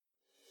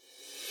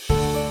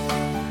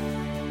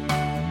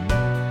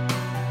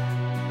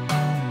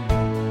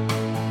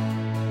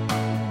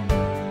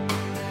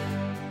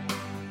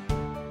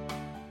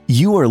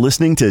You are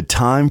listening to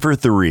Time for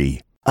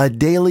Three, a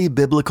daily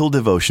biblical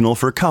devotional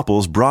for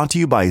couples brought to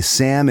you by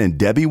Sam and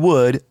Debbie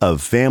Wood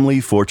of Family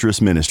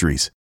Fortress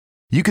Ministries.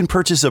 You can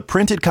purchase a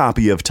printed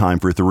copy of Time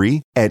for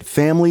Three at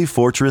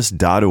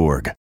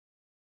familyfortress.org.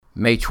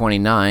 May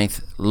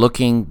 29th,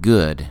 Looking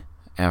Good.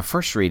 Our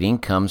first reading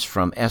comes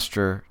from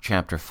Esther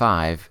chapter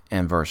 5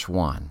 and verse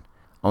 1.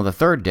 On the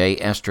third day,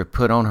 Esther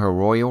put on her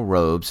royal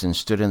robes and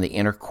stood in the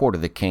inner court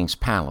of the king's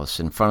palace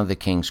in front of the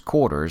king's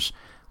quarters,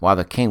 while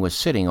the king was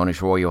sitting on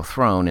his royal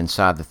throne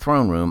inside the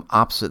throne room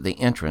opposite the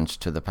entrance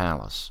to the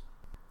palace.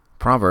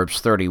 Proverbs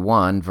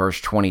 31,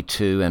 verse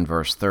 22 and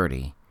verse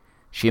 30.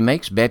 She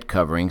makes bed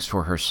coverings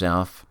for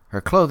herself. Her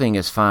clothing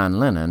is fine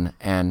linen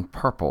and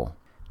purple.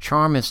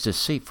 Charm is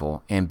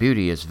deceitful, and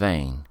beauty is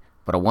vain,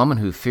 but a woman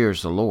who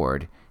fears the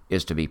Lord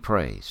is to be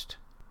praised.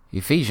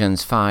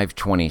 Ephesians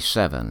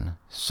 5:27,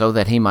 so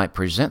that he might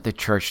present the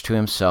church to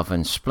himself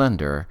in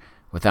splendor,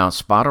 without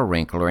spot or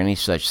wrinkle or any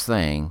such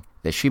thing,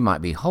 that she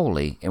might be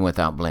holy and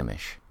without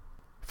blemish.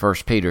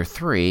 1 Peter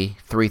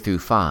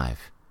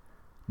 3:3-5.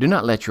 Do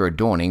not let your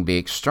adorning be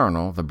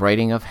external, the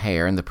braiding of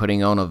hair and the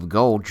putting on of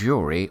gold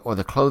jewelry or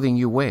the clothing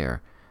you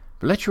wear,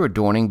 but let your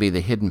adorning be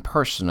the hidden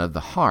person of the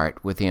heart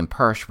with the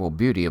imperishable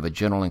beauty of a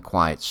gentle and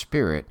quiet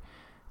spirit,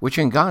 which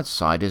in God's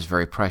sight is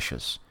very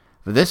precious.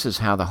 For this is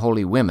how the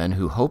holy women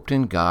who hoped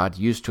in God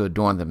used to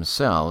adorn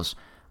themselves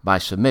by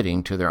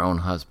submitting to their own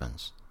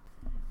husbands.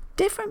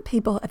 Different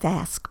people have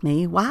asked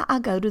me why I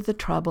go to the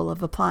trouble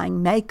of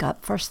applying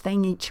makeup first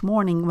thing each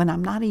morning when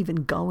I'm not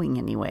even going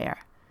anywhere.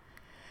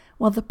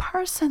 Well, the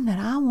person that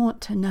I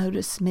want to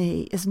notice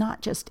me is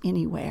not just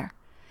anywhere.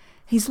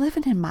 He's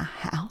living in my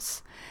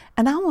house,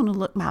 and I want to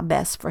look my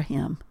best for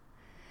him.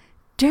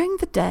 During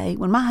the day,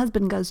 when my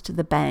husband goes to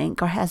the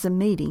bank or has a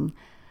meeting,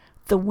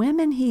 the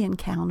women he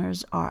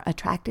encounters are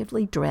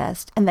attractively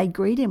dressed, and they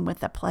greet him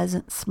with a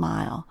pleasant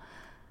smile.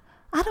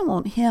 I don't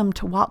want him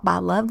to walk by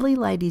lovely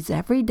ladies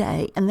every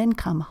day and then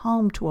come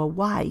home to a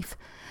wife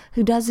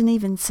who doesn't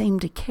even seem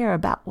to care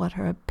about what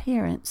her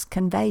appearance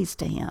conveys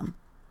to him.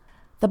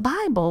 The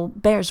Bible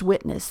bears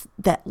witness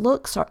that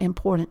looks are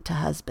important to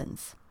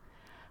husbands.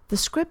 The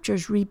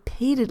scriptures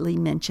repeatedly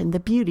mention the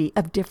beauty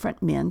of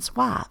different men's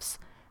wives.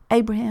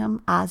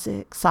 Abraham,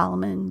 Isaac,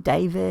 Solomon,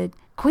 David.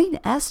 Queen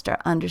Esther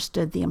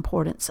understood the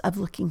importance of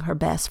looking her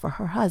best for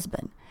her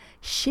husband.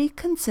 She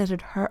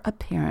considered her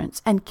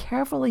appearance and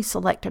carefully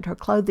selected her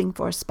clothing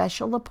for a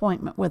special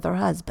appointment with her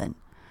husband.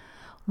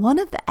 One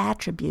of the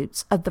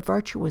attributes of the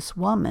virtuous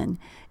woman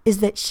is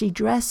that she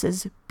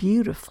dresses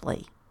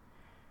beautifully.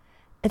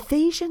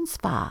 Ephesians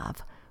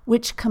 5,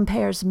 which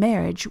compares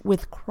marriage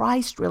with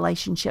Christ's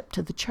relationship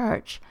to the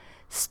church,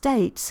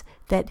 states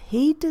that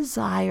he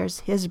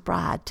desires his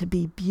bride to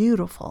be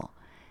beautiful,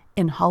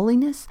 in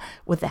holiness,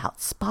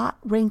 without spot,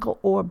 wrinkle,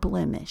 or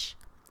blemish.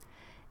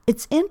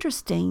 It's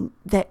interesting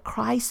that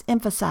Christ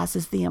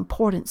emphasizes the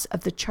importance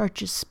of the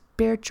church's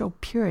spiritual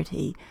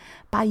purity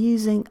by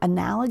using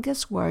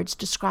analogous words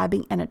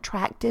describing an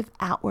attractive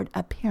outward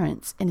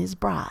appearance in his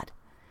bride.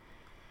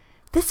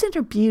 This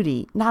inner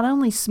beauty not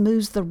only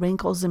smooths the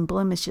wrinkles and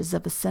blemishes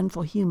of a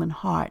sinful human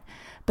heart,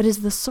 but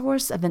is the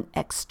source of an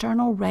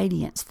external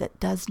radiance that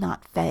does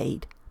not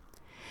fade.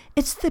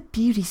 It's the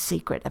beauty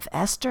secret of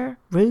Esther,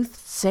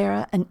 Ruth,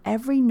 Sarah, and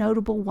every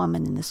notable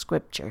woman in the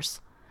scriptures.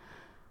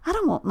 I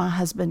don't want my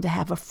husband to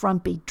have a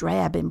frumpy,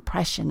 drab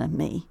impression of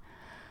me.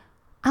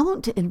 I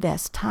want to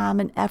invest time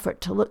and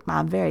effort to look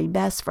my very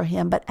best for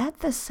him, but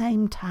at the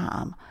same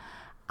time,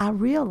 I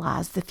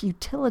realize the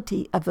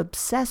futility of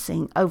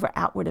obsessing over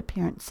outward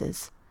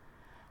appearances.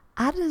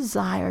 I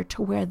desire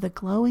to wear the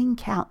glowing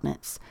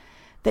countenance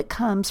that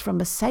comes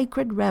from a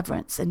sacred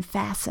reverence and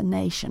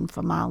fascination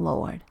for my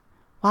Lord.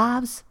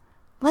 Wives,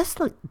 let's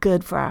look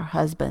good for our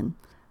husband,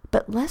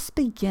 but let's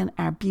begin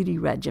our beauty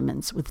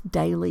regimens with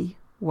daily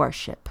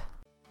worship.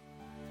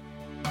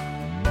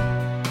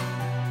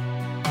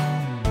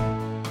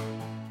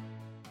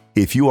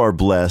 If you are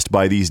blessed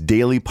by these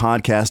daily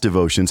podcast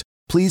devotions,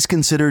 please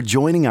consider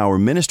joining our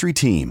ministry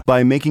team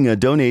by making a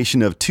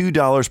donation of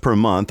 $2 per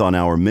month on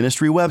our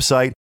ministry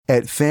website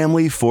at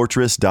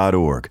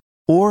familyfortress.org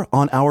or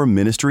on our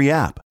ministry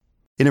app.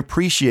 In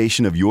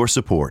appreciation of your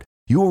support,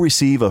 you will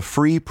receive a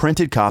free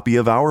printed copy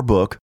of our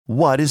book,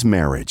 What is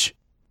Marriage?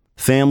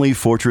 Family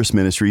Fortress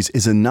Ministries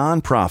is a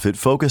nonprofit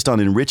focused on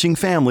enriching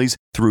families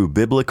through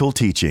biblical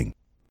teaching.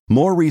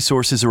 More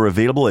resources are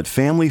available at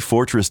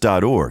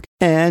familyfortress.org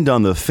and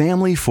on the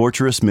Family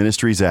Fortress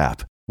Ministries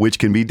app, which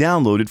can be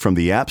downloaded from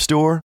the App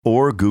Store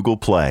or Google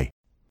Play.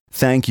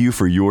 Thank you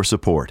for your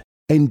support,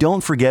 and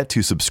don't forget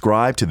to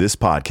subscribe to this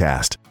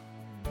podcast.